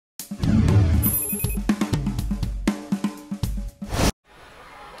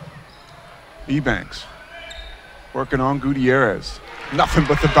Ebanks working on Gutierrez. Nothing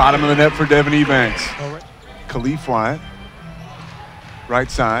but the bottom of the net for Devin Ebanks. Khalif Wyatt, right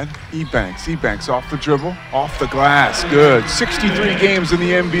side. Ebanks off the dribble, off the glass. Good. 63 games in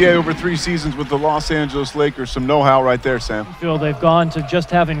the NBA over 3 seasons with the Los Angeles Lakers. Some know-how right there, Sam. They've gone to just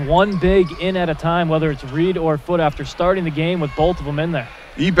having one big in at a time, whether it's Reed or Foot, after starting the game with both of them in there.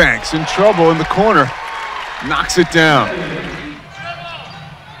 Ebanks in trouble in the corner. Knocks it down.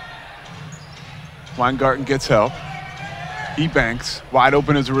 Weingarten gets help. Ebanks wide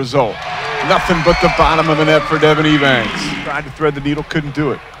open as a result. Nothing but the bottom of the net for Devin Ebanks. Tried to thread the needle, couldn't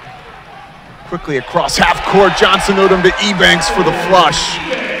do it. Quickly across half court, Johnson Odom to Ebanks for the flush.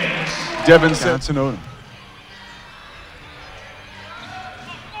 Devin Johnson Odom.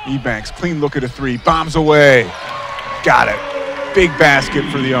 Ebanks, clean look at a 3, bombs away. Got it. Big basket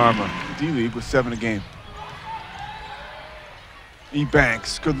for the Armor. D-League with 7 a game.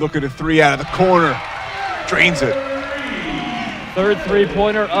 Ebanks, good look at a 3 out of the corner. Drains it. Third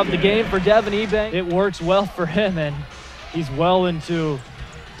three-pointer of the game for Devin Ebanks. It works well for him, and he's well into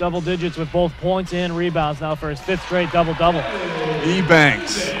double digits with both points and rebounds now for his 5th straight double-double.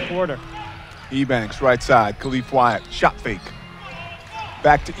 Ebanks. Quarter. Ebanks, right side. Khalif Wyatt, shot fake.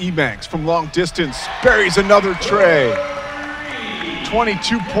 Back to Ebanks from long distance. Buries another tray.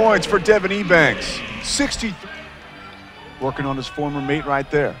 22 points for Devin Ebanks. 63. Working on his former mate right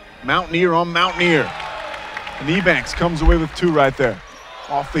there. Mountaineer on Mountaineer. And Ebanks comes away with 2 right there.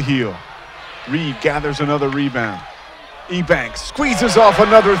 Off the heel. Reed gathers another rebound. Ebanks squeezes off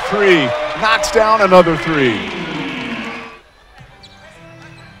another 3. Knocks down another 3.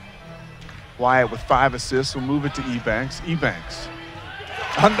 Wyatt with 5 assists. We'll move it to Ebanks. Ebanks.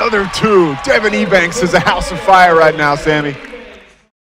 Another 2. Devin Ebanks is a house of fire right now, Sammy.